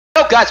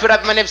guys? What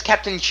up? My name's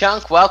Captain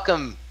Chunk.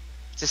 Welcome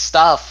to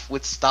Stuff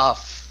with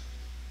Stuff.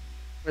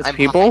 With I'm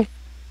people? high.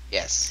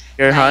 Yes.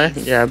 You're Nice.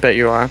 high? Yeah, I bet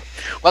you are.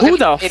 Welcome Who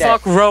to the Payday.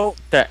 fuck wrote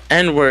the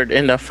N-word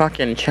in the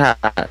fucking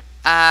chat?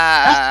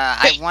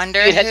 I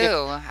wonder Dude,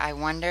 who. I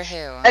wonder who.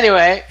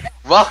 Anyway,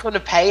 welcome to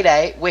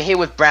Payday. We're here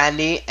with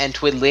Brandy and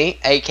Twiddly,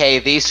 aka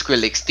the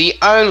Skrillex, the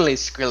only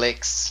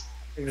Skrillex.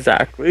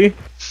 Exactly.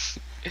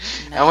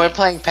 And we're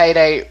playing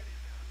Payday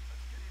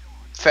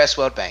First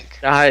World Bank.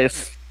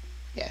 Guys.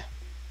 Yeah.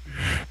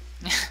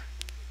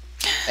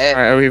 Alright,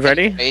 are we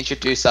ready?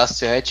 Introduce us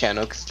to her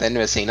channel because they've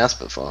never seen us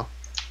before.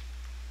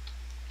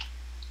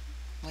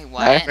 Wait,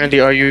 what? Randy,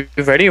 are you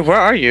ready? Where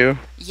are you?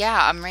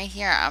 Yeah, I'm right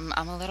here. I'm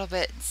a little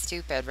bit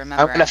stupid. I'm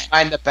Remember? gonna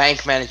find the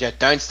bank manager.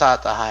 Don't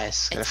start the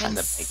heist. Gonna It's find been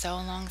the bank. so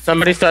long since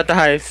Somebody I start the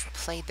heist.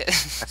 played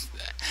this.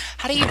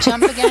 How do you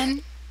jump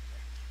again?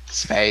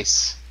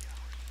 Space.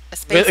 A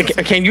space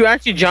is- Can you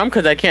actually jump?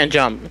 Because I can't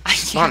jump. I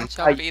Come on, can't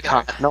jump you either.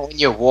 can't. Not when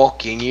you're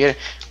walking. You.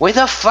 Where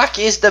the fuck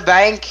is the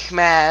bank,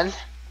 man?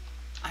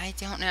 I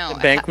don't know. The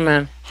bank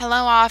man.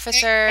 Hello,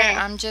 officer.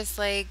 I'm just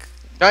like.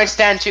 Don't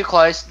stand too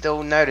close.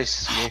 They'll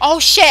notice you. Oh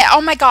shit!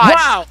 Oh my god!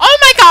 Wow. Oh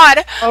my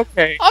god!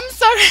 Okay. I'm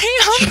sorry.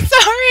 I'm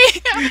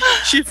sorry.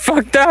 She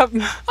fucked up.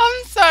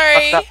 I'm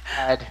sorry. Fuck up,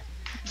 lad.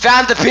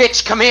 Found the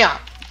bitch. Come here.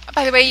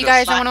 By the way, you The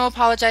guys, I fuck? want to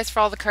apologize for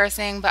all the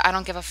cursing, but I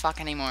don't give a fuck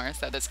anymore,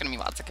 so there's gonna be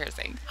lots of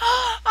cursing.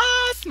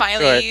 Ah,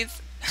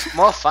 smileys.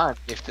 More fun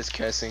if there's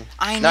cursing.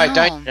 I know. No,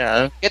 don't.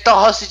 Yeah. Get the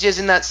hostages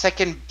in that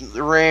second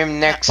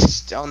room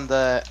next on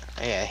the.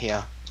 Yeah,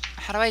 here.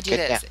 How do I do Get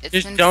this? down. It's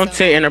Just been don't so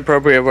say long.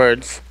 inappropriate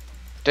words.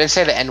 Don't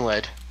say the N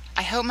word.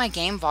 I hope my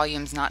game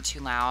volume's not too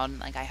loud.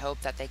 Like, I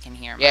hope that they can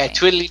hear me. Yeah,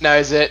 Twiddly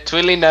knows it.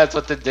 Twiddly knows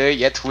what to do.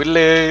 Yeah,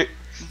 Twiddly.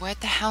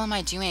 What the hell am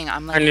I doing?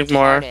 I'm like I need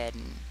more. retarded.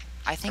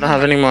 I I think don't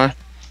have any more.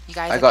 You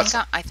guys, I I, got think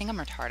some. I think I'm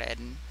retarded.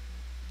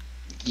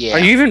 Yeah. Are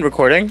you even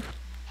recording?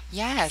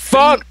 Yes.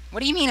 Fuck!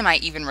 What do you mean? Am I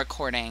even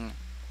recording?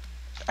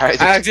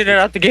 Alright, I exited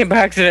out the game by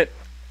accident.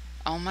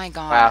 Oh my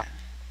god. Wow.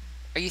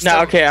 Are you still?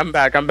 No, okay, I'm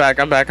back.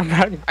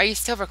 Are you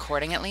still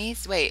recording at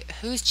least? Wait,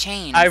 who's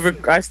chained?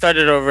 I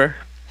started over.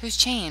 Who's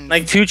chained?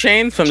 Like 2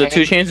 Chainz from the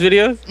 2 Chain. Chainz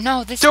videos.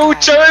 no, this Two guy.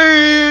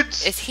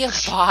 chains! Is he a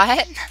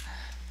bot?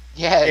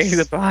 Yes. He's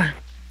a bot.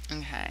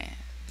 Okay.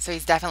 So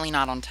he's definitely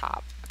not on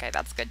top. Okay,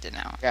 that's good to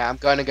know. Yeah, I'm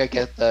going to go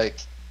get the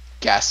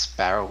gas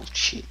barrel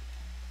shit.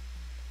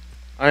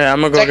 Oh yeah, I'm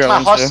gonna go Protect get my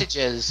one too.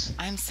 hostages.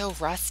 I'm so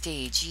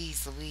rusty.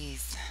 Jeez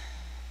Louise.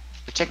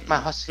 Protect my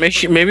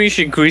hostages. Maybe you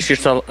should grease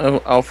yourself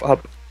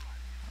up.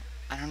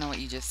 I don't know what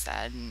you just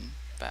said,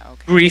 but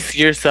okay. Grease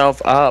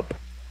yourself up.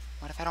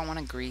 What if I don't want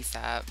to grease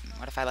up?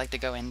 What if I like to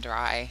go in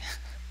dry?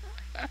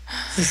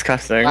 It's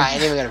disgusting. I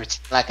ain't even gonna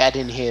pretend like I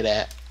didn't hear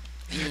that.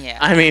 Yeah.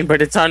 I mean,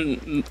 but it's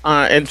on.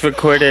 It's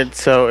recorded,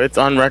 so it's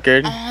on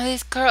record. Oh,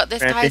 this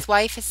Brandy. guy's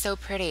wife is so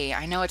pretty.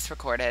 I know it's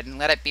recorded.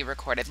 Let it be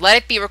recorded. Let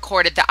it be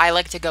recorded that I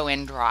like to go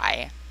in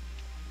dry.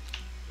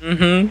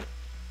 Mm-hmm.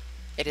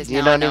 It is You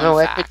now a don't even known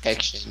wear fact.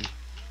 protection.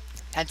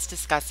 That's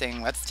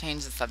disgusting. Let's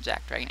change the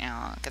subject right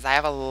now, because I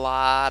have a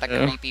lot of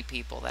Yeah. creepy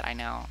people that I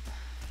know.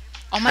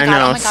 Oh my I god! know,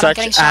 Oh my god! I'm such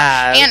getting shot.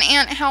 as-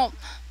 Aunt, help!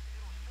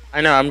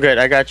 I know. I'm good.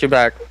 I got you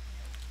back.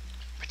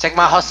 Protect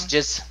my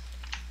hostages.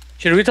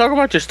 Should we talk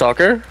about your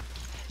stalker?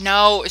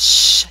 No,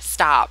 shh!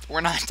 Stop.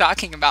 We're not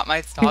talking about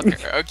my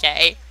stalker,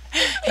 okay?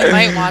 He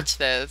might watch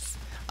this.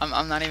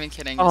 I'm not even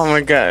kidding. Oh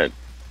my god.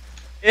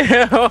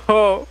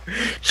 Ew.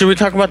 Should we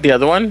talk about the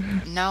other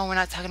one? No, we're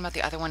not talking about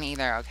the other one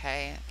either,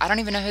 okay? I don't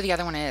even know who the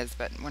other one is,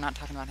 but we're not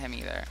talking about him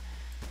either.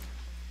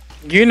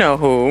 You know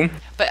who.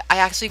 But I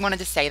actually wanted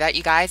to say that,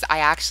 you guys. I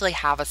actually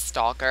have a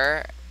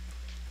stalker.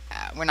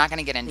 We're not going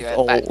to get into it,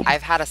 but Oh.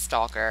 I've had a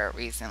stalker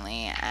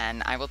recently,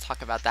 and I will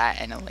talk about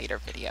that in a later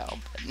video.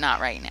 But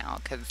not right now,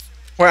 because...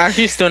 We're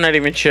actually still not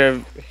even sure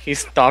if he's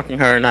stalking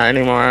her or not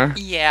anymore.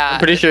 Yeah. I'm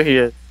pretty sure he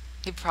is.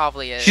 He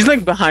probably is. She's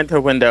like behind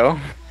her window.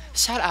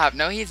 Shut up.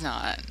 No, he's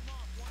not.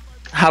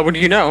 How would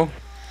you know?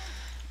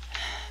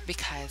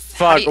 Because...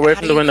 Fuck, away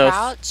from the windows.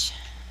 Crouch?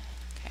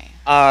 Okay.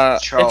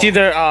 Control. It's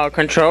either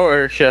control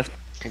or shift.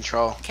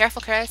 Control.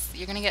 Careful, Chris.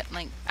 You're going to get,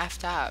 like,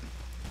 effed up.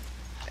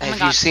 Oh my If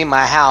God. you see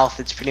my health,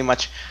 it's pretty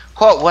much.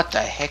 What the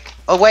heck?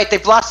 Oh wait, they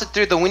blasted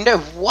through the window.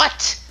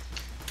 What?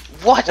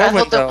 What? I thought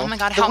window? Oh my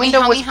god, the help me, window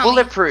help was me, help me.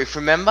 bulletproof.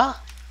 Remember?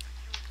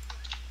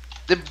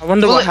 The I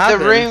wonder what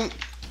happened. The room.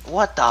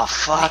 What the My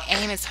fuck?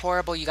 aim is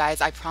horrible, you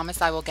guys. I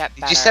promise I will get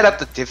better. Did you set up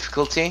the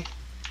difficulty?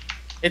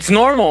 It's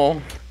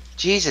normal.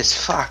 Jesus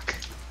fuck.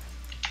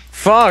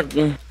 Fuck.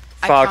 I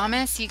Fuck.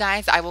 promise you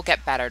guys I will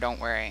get better, don't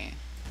worry.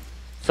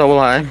 So will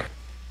I.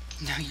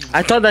 No, you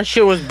I thought that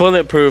shit was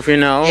bulletproof, you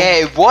know?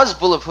 Yeah, it was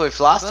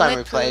bulletproof last time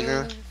we played.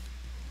 Bulletproof.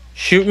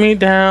 Shoot me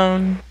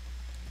down.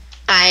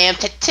 I am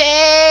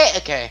Tate.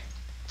 Okay.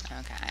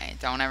 Okay,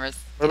 don't ever...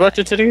 What about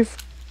your titties?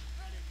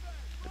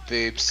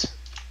 Boobs.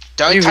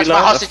 Don't You touch my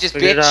reload? hostages,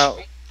 Figure it bitch. out.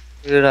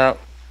 Figure it out.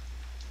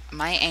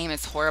 My aim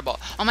is horrible.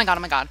 Oh my god,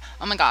 oh my god.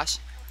 Oh my gosh.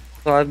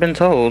 So I've been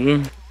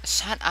told.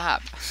 Shut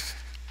up.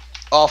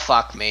 Oh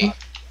fuck me.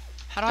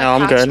 How do No, I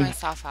I'm patch good.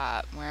 myself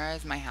up? Where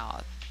is my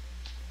health?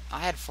 I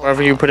had full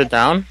Wherever you health. put it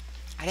down.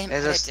 I didn't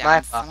There's put a it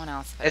down. sniper. Someone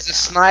else put There's it a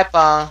down.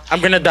 sniper.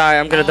 I'm gonna die.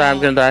 I'm gonna die. I'm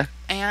gonna die.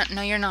 And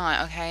no, you're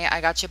not. Okay, I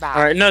got your back.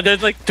 All right. No,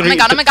 there's like Oh three. my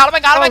god! Oh my god! Oh my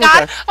god! Oh my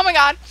god! Oh my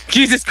god!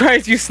 Jesus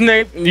Christ! You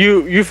sniped.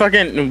 You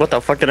fucking. What the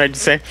fuck did I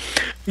just say?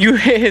 You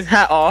hit his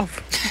hat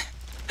off.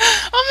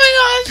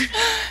 Oh my gosh!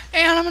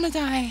 And I'm gonna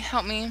die.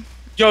 Help me.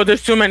 Yo,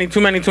 there's too many. Too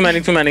many. Too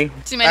many. Too many.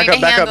 Too many Back to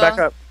up. Back up. handle. Back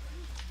up.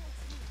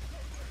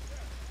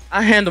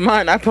 I handle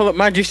mine. I pull up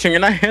my G-string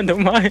and I handle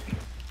mine.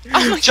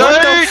 Oh my Dude!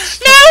 god!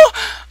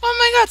 No! Oh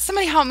my god!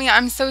 Somebody help me!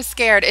 I'm so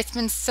scared. It's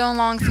been so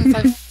long since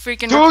I've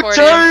freaking recorded.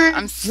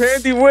 I'm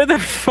Randy, where the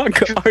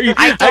fuck are you?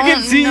 I can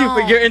don't see you, know.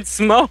 but you're in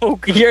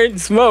smoke. You're in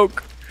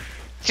smoke.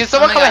 Can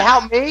someone my come and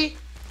God. help me?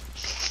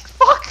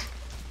 Fuck!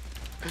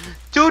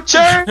 Dude,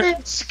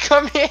 Jones!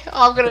 Come here!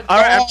 I'm gonna All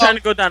right, die. I'm trying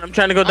to go down. I'm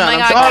trying to go Oh down. my I'm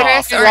god, trying to-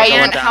 Chris, Oh, alright,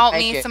 Ryan, down. help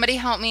Thank me. you. Somebody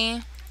help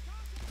me.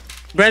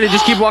 Brandy,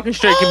 just keep walking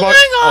straight. Keep Oh walking.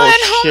 my god!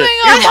 Oh Oh shit. my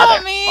god! You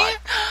Help me!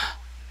 motherfucker.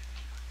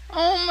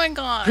 Oh my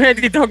god!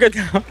 Brandy, don't get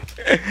down.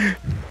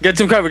 Get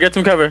some cover. Get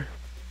some cover.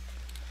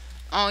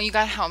 Oh, you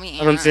gotta help me.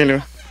 I don't see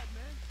you.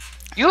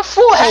 You're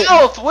full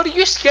health! What are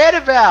you scared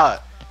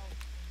about?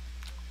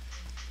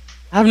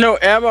 I have no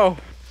ammo.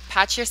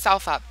 Patch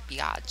yourself up,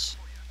 biatch.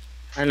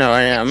 I know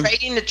I am.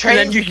 Trade in the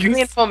then you civilian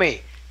use- for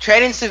me.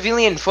 Trade in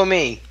civilian for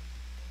me.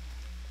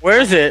 Where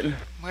is it?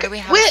 Where do we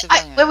have a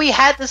civilian? Where we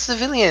had the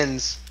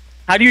civilians.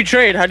 How do you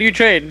trade? How do you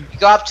trade? You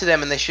go up to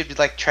them and they should be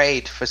like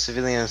trade for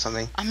civilian or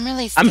something. I'm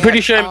really scared. I'm pretty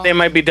sure Oh. they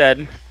might be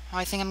dead. Oh,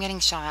 I think I'm getting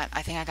shot.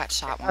 I think I got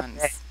shot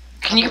once.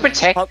 Can you Probably.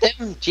 protect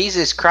them?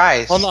 Jesus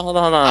Christ. Hold on, hold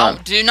on, hold on.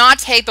 Oh, do not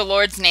take the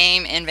Lord's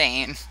name in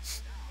vain.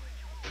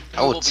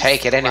 I will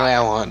take it any way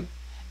I want.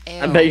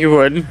 I bet you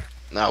would. You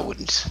No, I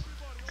wouldn't.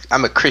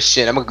 I'm a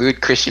Christian. I'm a good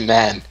Christian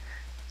man.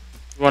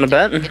 want to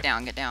bet? Get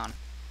down, get down.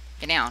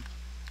 Get down.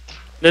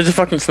 There's a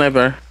fucking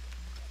sniper.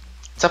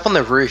 It's up on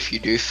the roof, you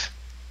doof.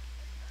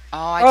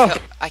 Oh,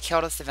 I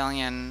killed a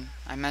civilian.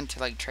 I meant to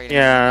like trade him.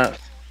 Yeah.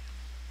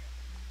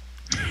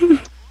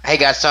 Hey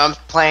guys, so I'm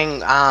playing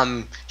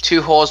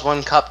 2 whores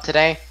 1 cup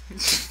today.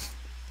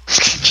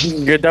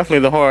 You're definitely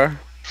the whore.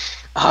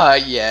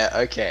 Yeah,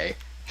 okay.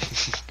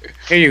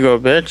 Here you go,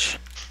 bitch.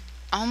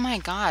 Oh my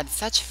god,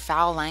 such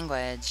foul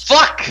language.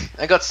 Fuck!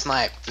 I got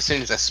sniped as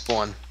soon as I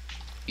spawn.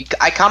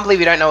 I can't believe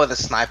you don't know where the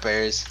sniper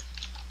is.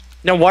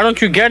 Now why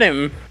don't you get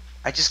him?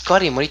 I just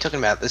got him. What are you talking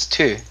about? There's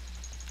 2.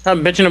 Stop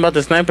bitching about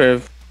the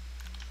sniper.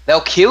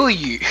 They'll kill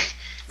you.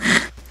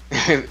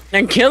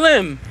 Then kill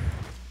him.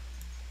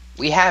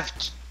 We have.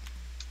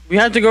 We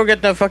have to go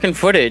get that fucking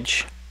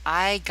footage.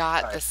 I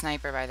got the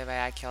sniper, by the way.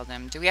 I killed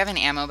him. Do we have an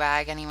ammo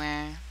bag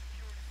anywhere?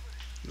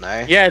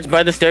 No. Yeah, it's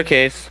by the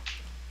staircase.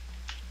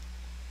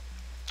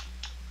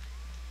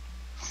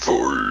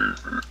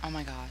 Oh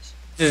my gosh.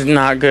 This is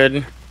not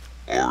good.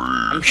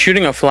 I'm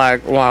shooting a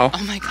flag. Wow.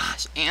 Oh my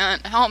gosh,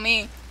 Aunt, help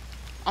me.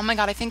 Oh my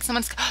god, I think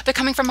someone's... They're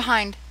coming from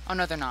behind. Oh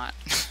no, they're not.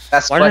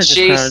 That's Why did I what just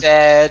she kinda-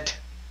 said.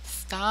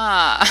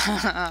 Stop.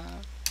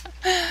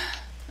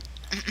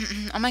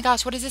 Oh my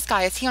gosh, what is this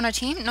guy? Is he on our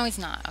team? No, he's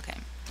not. Okay.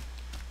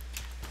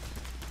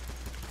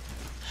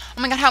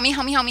 Oh my god, help me,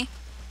 help me, help me.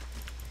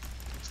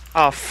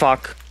 Oh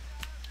fuck.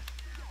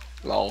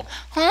 Lol.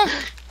 Huh?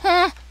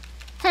 Huh?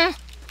 Huh?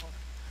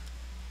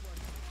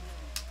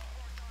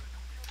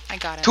 I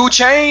got it. 2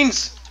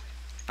 chains!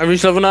 I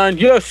reached level 9.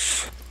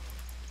 Yes.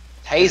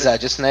 Taser,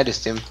 just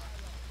noticed him.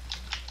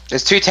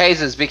 There's 2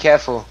 tasers, be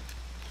careful.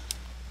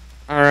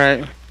 All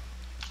right.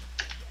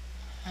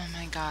 Oh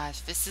my gosh,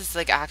 this is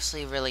like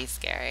actually really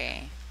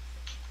scary.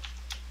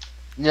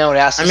 You know what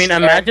else I is mean,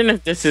 scary? imagine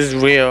if this is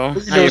real.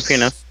 Not your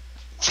penis.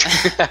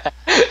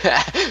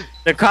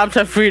 The cops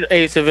have freed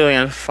a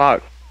civilian.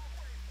 Fuck.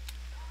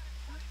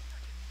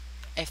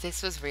 If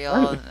this was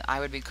real, I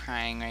would be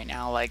crying right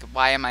now. Like,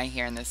 why am I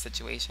here in this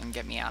situation?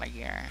 Get me out of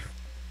here.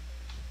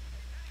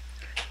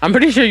 I'm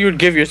pretty sure you would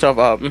give yourself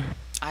up.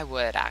 I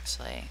would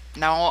actually.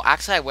 No,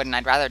 actually I wouldn't.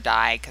 I'd rather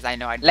die because I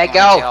know I'd Let go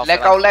in jail go, for, let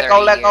like, go, let go,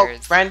 30 let go.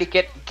 years. Brandy,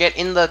 get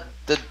in the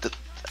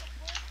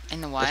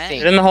In the what? thing.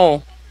 Get in the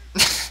hole.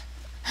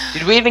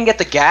 Did we even get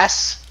the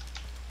gas?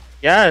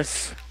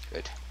 Yes.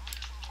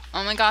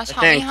 Oh my gosh, I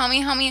help me, think. help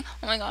me, help me.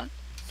 Oh my god.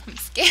 I'm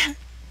scared.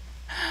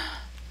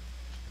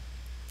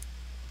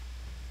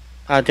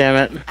 God damn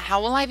it.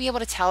 How will I be able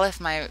to tell if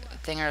my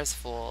thinger is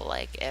full?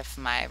 Like, if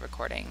my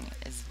recording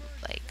is,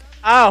 like...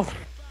 Ow.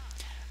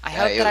 I Yeah,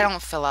 hope that I it-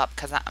 don't fill up,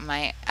 because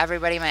my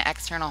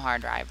external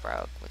hard drive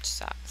broke, which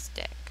sucks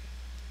dick.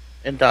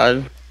 It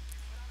does.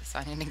 So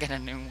I need to get a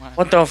new one.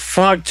 What the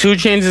fuck? 2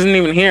 Chains isn't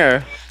even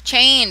here.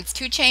 Chains!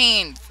 2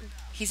 chains!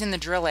 He's in the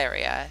drill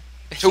area.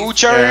 2 He's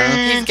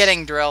chains.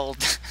 getting drilled.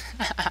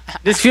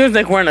 This feels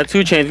like we're in a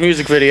 2 Chains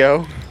music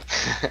video.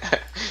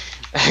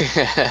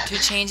 2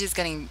 chains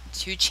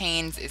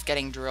is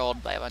getting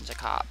drilled by a bunch of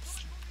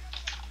cops.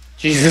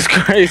 Jesus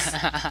Christ.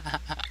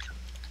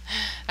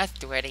 That's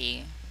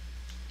dirty.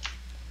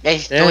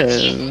 Yes,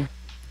 dirty. Damn.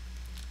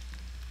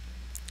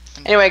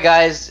 Anyway,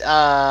 guys,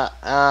 yourself.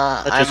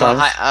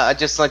 I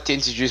just like to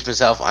introduce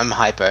myself. I'm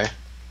Hypo.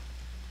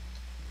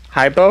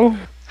 Hypo?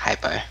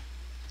 Hypo.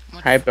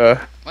 What's, Hypo.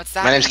 what's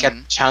that My name's mean?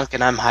 Captain Chunk,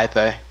 and I'm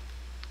Hypo.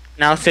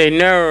 Now say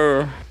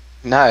no.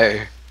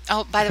 No.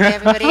 Oh, by the way,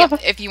 everybody,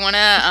 if you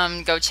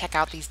wanna go check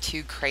out these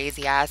two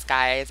crazy ass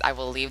guys, I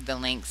will leave the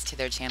links to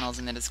their channels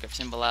in the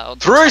description below. Go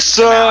check them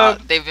Threesome!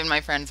 out. They've been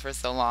my friends for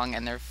so long,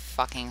 and they're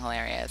fucking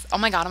hilarious. Oh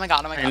my god! Oh my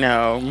god! Oh my god! I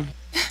know.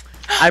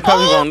 I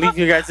probably won't leave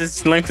you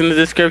guys' links in the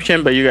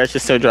description, but you guys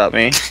should still drop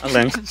me a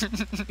link.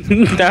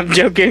 I'm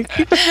joking.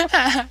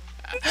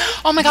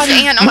 Oh my god,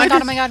 Ann! Oh my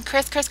god! Oh my god!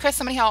 Chris!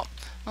 Somebody help!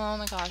 Oh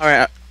my gosh! All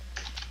right,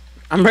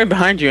 I'm right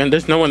behind you, and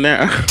there's no one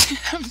there.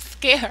 I'm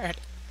scared.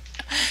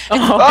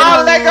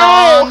 Oh, let A go!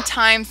 long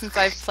time since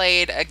I've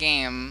played a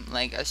game,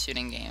 like a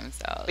shooting game.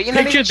 So. But you're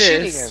not Picture even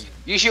shooting this. him.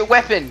 Use your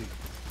weapon.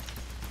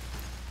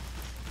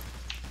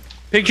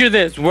 Picture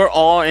this: we're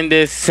all in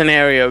this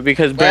scenario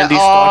because Brandy's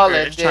We're all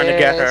stalker in is trying to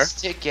get her. this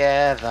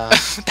together.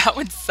 That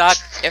would suck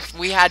if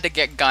we had to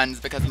get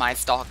guns because my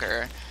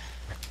stalker.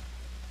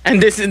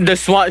 And this is the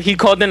SWAT. He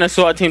called in a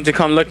SWAT team to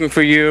come looking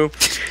for you,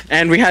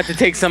 and we had to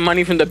take some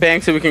money from the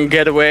bank so we can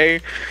get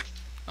away.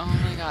 Oh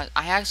my god,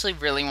 I actually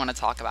really want to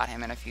talk about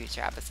him in a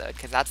future episode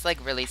because that's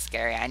like really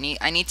scary. I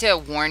need to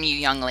warn you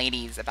young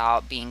ladies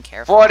about being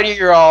careful.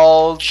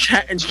 40-year-old.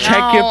 Check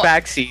No. your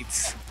back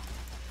seats.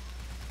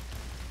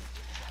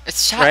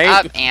 Shut Right?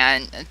 up,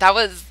 Ann. That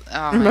was.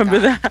 Oh my Remember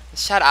god. that?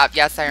 Shut up.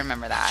 Yes, I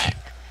remember that.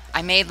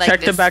 I made like Check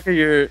this. the back of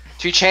your.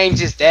 2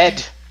 Chainz is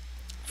dead.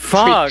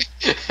 Fuck.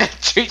 2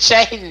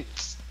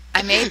 Chainz.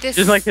 I made this.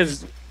 Just like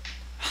his.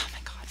 Oh my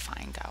god,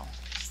 fine, go.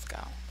 Just go.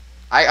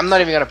 I'm not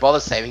even gonna bother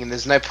saving him.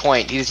 There's no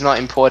point. He's not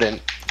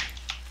important.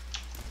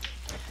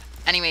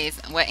 Anyways,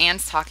 what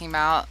Ann's talking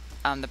about,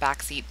 the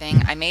backseat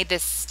thing, I made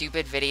this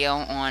stupid video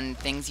on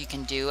things you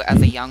can do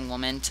as a young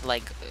woman to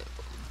like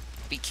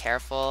be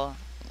careful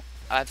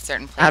of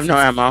certain places. I have no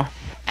ammo.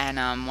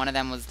 And one of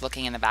them was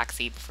looking in the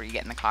backseat before you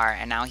get in the car,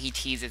 and now he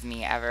teases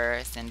me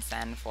ever since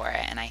then for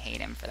it, and I hate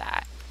him for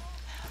that.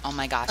 Oh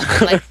my gosh,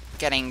 I'm like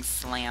getting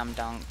slam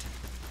dunked.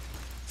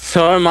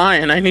 So am I,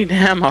 and I need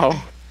ammo.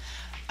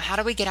 How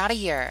do we get out of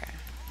here?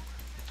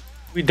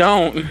 We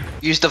don't.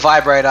 Use the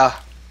vibrator.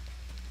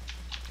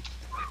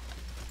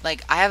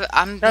 Like We have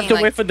being to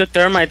like, wait for the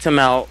thermite to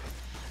melt.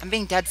 I'm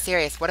being dead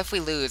serious. What if we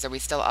lose? Are we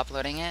still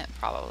uploading it?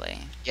 Probably.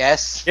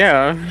 Yes.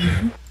 Yeah.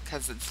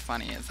 Because it's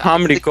funny as hell.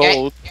 Comedy the game.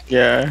 gold.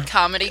 Yeah.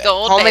 Comedy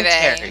gold,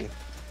 Commentary. baby.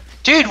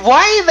 Dude,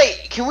 why are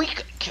they? Can we?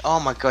 Oh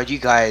my god, you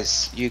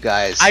guys.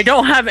 I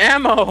don't have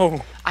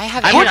ammo. I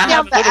have I Put mean, I ammo.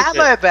 have down the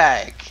little ammo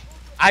bag.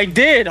 I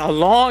did a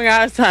long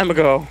ass time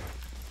ago.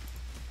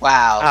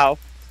 Wow. Ow.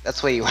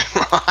 That's where you went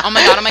wrong. Oh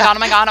my god, oh my god, oh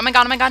my god, oh my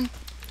god, oh my god.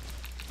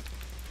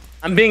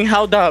 I'm being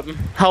held up.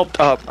 Helped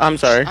up. I'm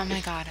sorry. Oh my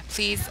god,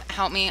 please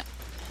help me.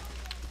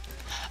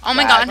 Oh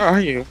my Bad. Where god.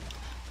 are you?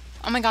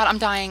 Oh my god, I'm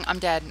dying. I'm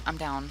dead. I'm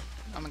down.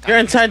 Oh my god. You're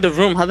inside the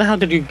room. How the hell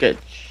did you get?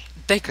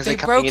 They they're coming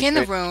broke in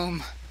the into it.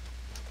 room.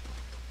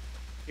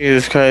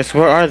 Jesus Christ,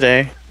 where are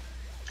they?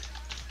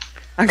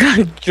 I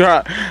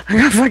got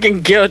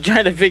fucking killed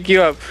trying to pick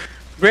you up.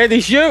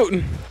 Brandy,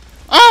 shoot!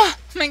 Oh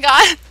my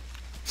god.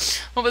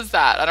 What was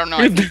that? I don't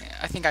know. Dude,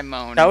 I think I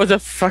moaned. That was a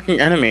fucking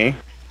enemy.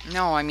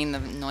 No, I mean the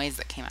noise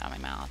that came out of my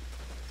mouth.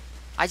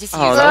 I just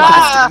Oh, used that the was-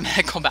 rest of the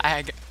medical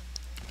bag.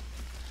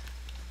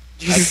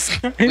 Jesus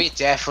Christ. We're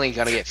definitely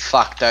gonna get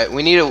fucked out.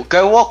 We need to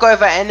go walk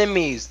over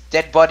enemies,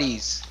 dead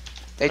bodies.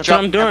 They That's what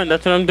I'm drop- doing.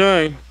 That's what I'm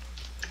doing.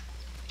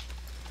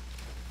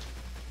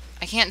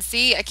 I can't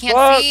see. I can't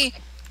What? see.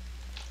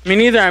 Me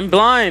neither. I'm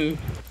blind.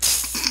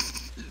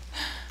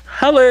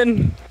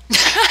 Helen.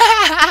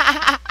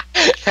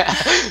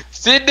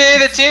 Sydney,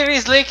 the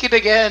TV's leaking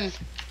again.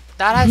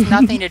 That has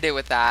nothing to do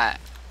with that.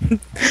 I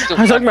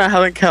was talking about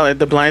Helen Keller,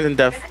 the blind and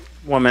deaf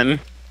woman.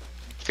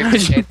 50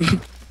 Shades.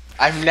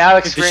 I'm now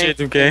 50 Shades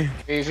experiencing of Gay.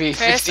 movie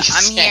 50 Chris,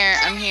 I'm Shades. here.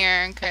 I'm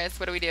here. Chris,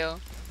 what do we do?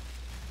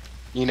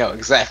 You know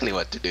exactly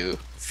what to do.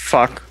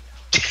 Fuck.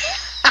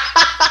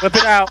 Whip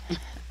it out.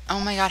 Oh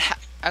my god.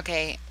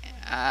 Okay.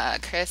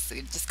 Chris,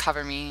 just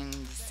cover me and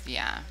just,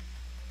 yeah.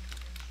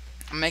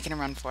 I'm making a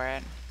run for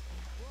it.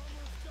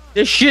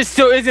 This shit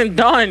still isn't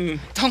done.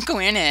 Don't go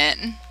in it.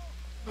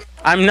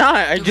 I'm not.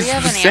 I Do just we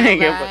have was an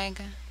saying ammo it.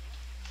 bag?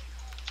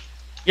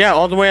 Yeah,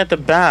 all the way at the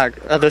back,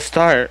 at the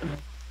start.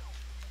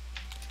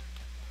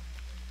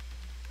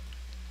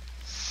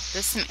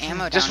 There's some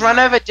ammo down Just run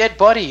here. over dead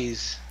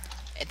bodies.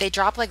 They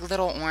drop like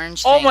little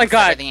orange Oh things my that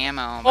are God. the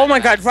ammo. Oh my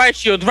but, god, right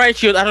shield, right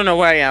shield. I don't know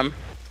where I am.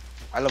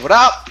 I leveled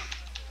up.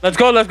 Let's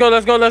go, let's go,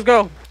 let's go, let's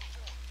go.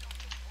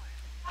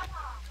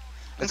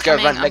 Let's go,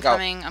 run, I'm let go.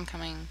 coming, I'm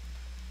coming.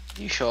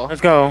 You sure?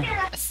 Let's go.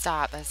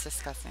 Stop, that's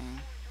disgusting.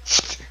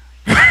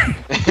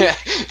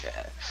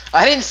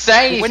 I didn't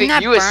say anything. Wouldn't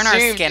that you burn our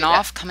assumed skin that-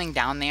 off coming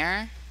down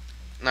there?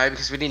 No,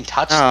 because we didn't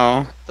touch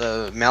Oh.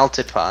 the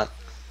melted part.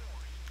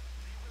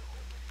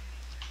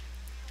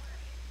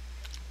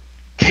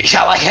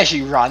 I like how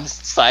she runs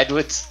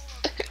sideways.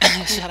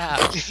 Shut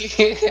up.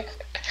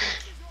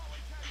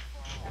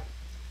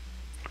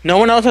 No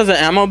one else has an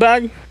ammo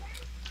bag?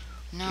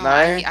 No, No?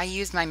 I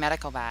used my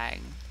medical bag.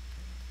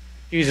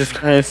 Jesus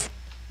Christ.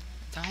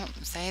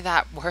 Don't say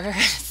that word.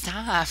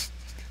 Stop.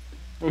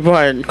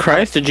 What?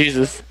 Christ or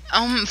Jesus?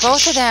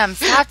 Both of them.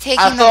 Stop taking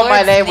I the thought my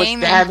Lord's name was name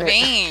damn in it.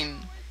 vain.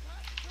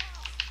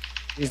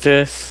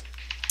 Jesus.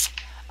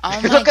 Oh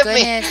my Look at me.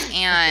 goodness,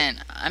 Aunt.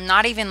 I'm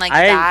not even like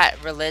I- that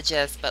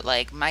religious, but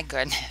like my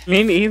goodness.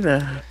 Me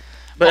neither.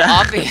 But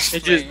Well, it obviously.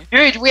 just-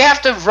 Dude, we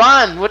have to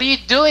run. What are you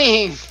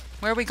doing?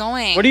 Where are we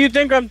going? what do you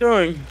think I'm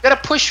doing? You gotta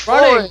push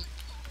Running. forward.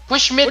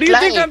 Push mid What do you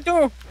think lane. I'm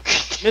doing?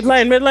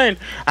 Mid lane.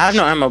 I have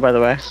no ammo, by the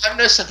way. I have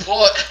no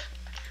support.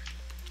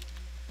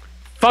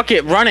 Fuck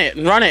it, run it.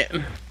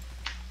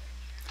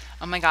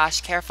 Oh my gosh,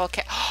 careful.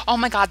 Oh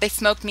my god, they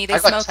smoked me. They I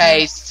got smoked me.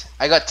 tased.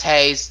 I got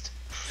tased.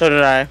 So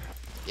did I.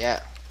 Yeah.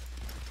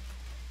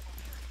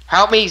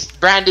 Help me,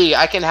 Brandy.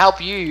 I can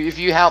help you. If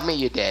you help me,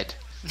 you're dead.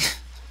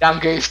 Dumb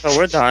goof. So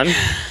we're done.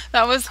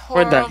 That was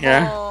We're horrible. done,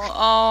 yeah.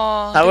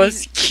 Oh. That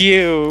was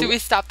cute. Do we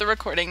stop the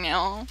recording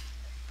now?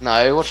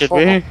 No, what Should for?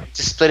 we?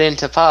 To split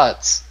into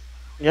parts.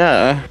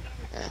 Yeah.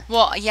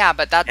 Well, yeah,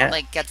 but that Yeah.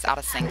 like gets out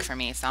of sync for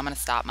me, so I'm gonna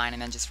stop mine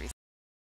and then just